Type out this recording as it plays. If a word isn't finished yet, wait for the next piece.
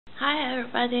Hi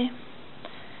everybody.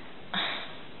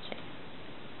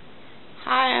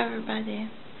 Hi everybody.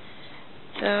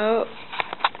 So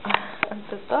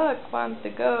the dog wants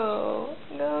to go.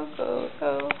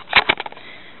 Go.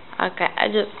 Okay, I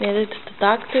just needed to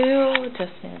talk to you,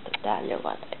 just needed to tell you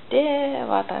what I did,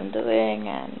 what I'm doing,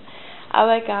 and I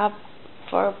wake up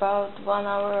for about 1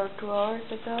 hour or 2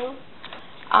 hours ago.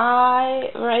 I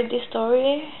read this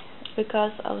story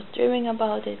because I was dreaming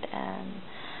about it and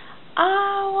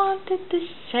I wanted to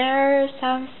share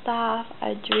some stuff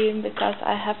I dream because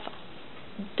I have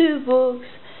 2 books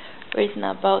written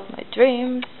about my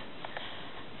dreams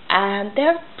and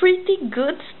they're pretty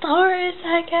good stories,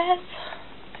 I guess.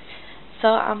 So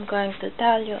I'm going to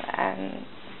tell you and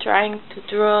trying to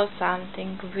draw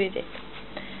something with it.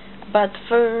 But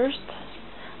first,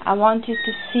 I want you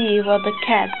to see what the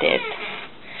cat did.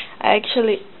 I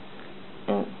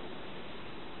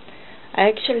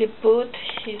actually put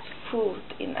his food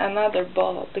in another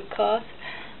bowl because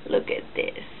look at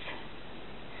this.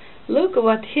 Look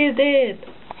what he did.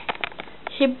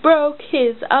 He broke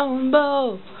his own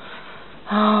bowl.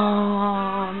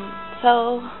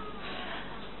 So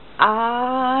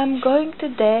I'm going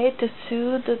today to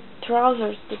sew the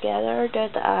trousers together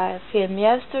that I filmed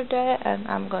yesterday and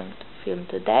I'm going to film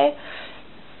today.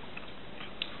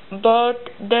 But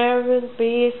there will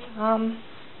be some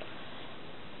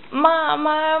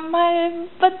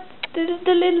but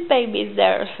the little baby is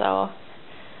there, so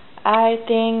I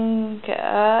think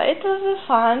it will be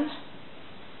fun.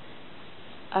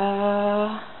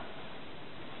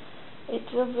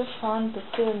 It will be fun to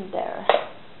film there.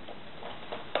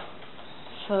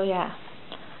 So yeah,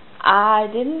 I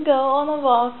didn't go on a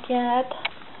walk yet.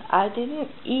 I didn't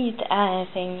eat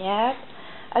anything yet.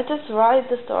 I just write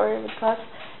the story because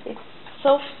it's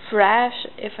so fresh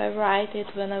if I write it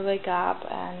when I wake up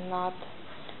and not.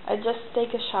 I just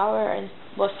take a shower and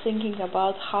was thinking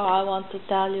about how I want to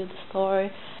tell you the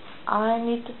story. I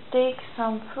need to take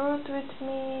some fruit with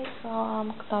me, so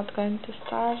I'm not going to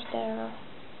start there.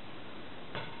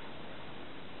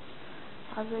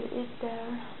 I will eat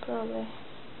there probably.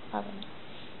 I don't know.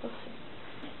 We'll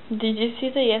see. Did you see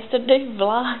the yesterday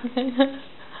vlog?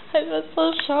 I was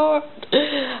so short.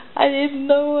 I didn't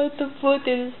know what to put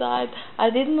inside. I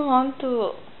didn't want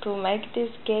to make this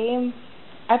game.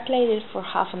 I played it for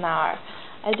half an hour.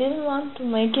 I didn't want to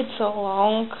make it so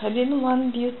long. I didn't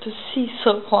want you to see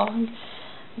so long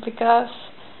because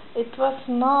it was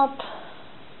not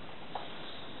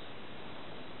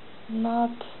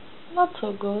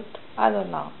so good. I don't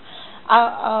know.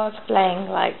 I was playing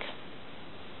like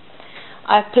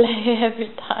I play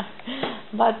every time,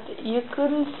 but you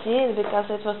couldn't see it because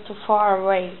it was too far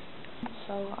away.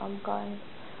 So I'm going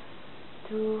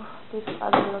to this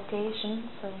other location,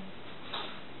 so you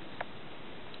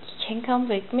can come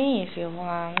with me if you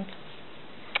want.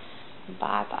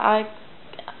 But I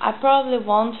probably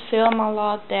won't film a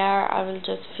lot there. I will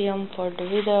just film for the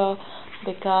video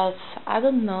because I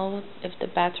don't know if the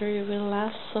battery will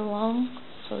last so long.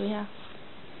 So yeah.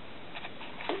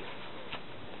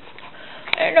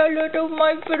 And a lot of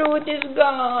my fruit is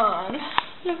gone.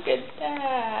 Look at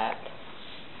that.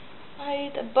 I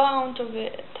ate a bunch of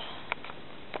it.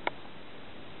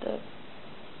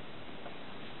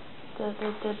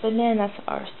 The bananas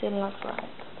are still not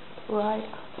ripe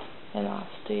enough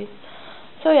to eat.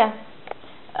 So yeah,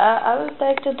 I will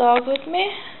take the dog with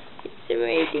me. It's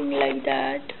waiting like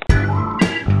that.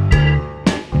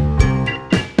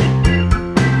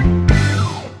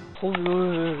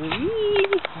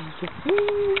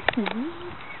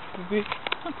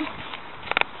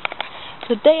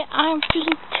 Today I'm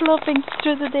flip-flopping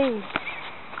through the day.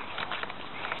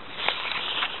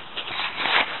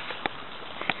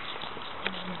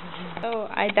 So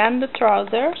I done the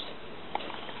trousers.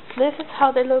 This is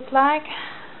how they look like.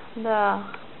 The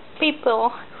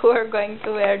people who are going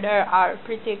to wear there are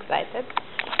pretty excited.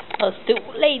 Those 2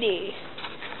 ladies.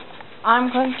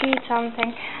 I'm going to eat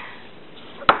something.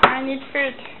 I need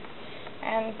fruit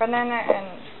and banana,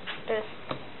 and this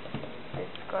is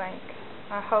going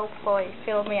to hopefully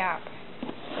fill me up.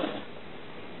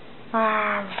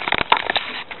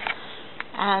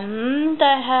 And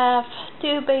I have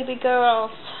 2 baby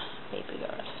girls,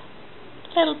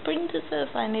 little princesses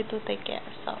I need to take care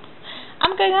of. So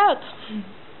I'm going out.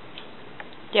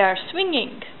 They are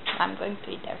swinging. I'm going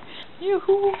to eat there.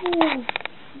 Yoo-hoo!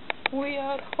 We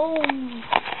are home.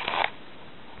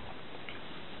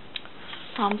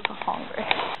 I'm so hungry.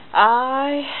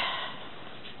 I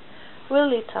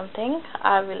will eat something.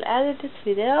 I will edit this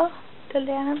video till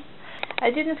the end. I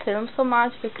didn't film so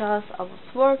much because I was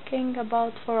working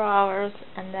about 4 hours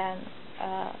and then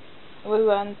we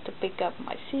went to pick up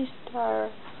my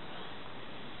sister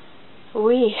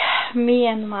me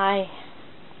and my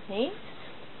niece,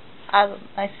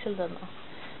 I still don't know,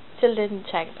 still didn't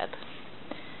check that.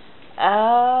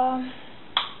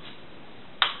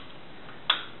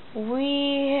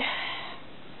 We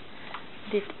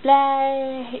did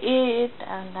play, eat,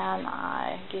 and then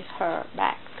I give her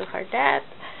back to her dad,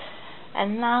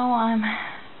 and now I'm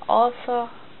also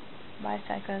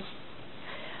bicycle.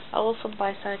 I also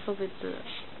bicycle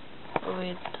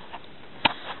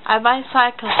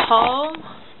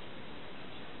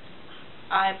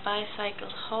I bicycle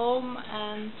home.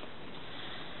 And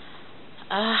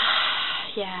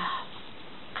yeah,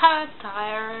 kind of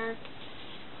tired.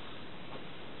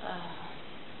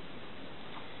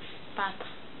 But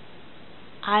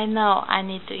I know I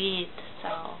need to eat,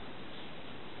 so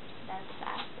that's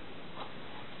that.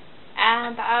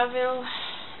 And I will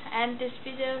end this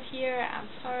video here. I'm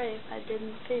sorry if I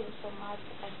didn't film so much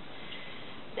as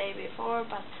the day before,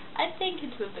 but I think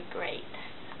it will be great.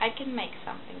 I can make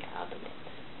something out of it.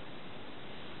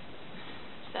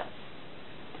 So,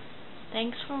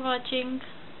 thanks for watching.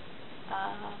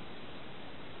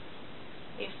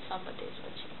 If somebody is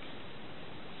watching.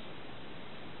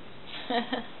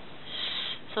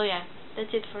 So yeah,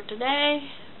 that's it for today.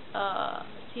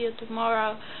 See you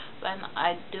tomorrow when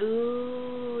I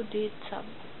did some.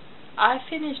 I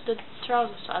finished the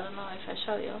trousers. I don't know if I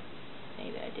show you.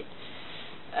 Maybe I did.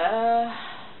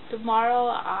 Tomorrow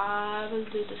I will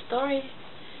do the story,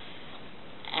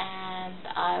 and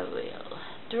I will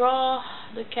draw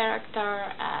the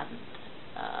character and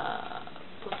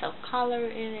put some color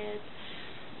in it.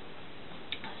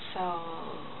 So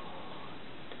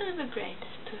that will be great.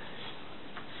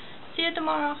 See you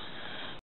tomorrow.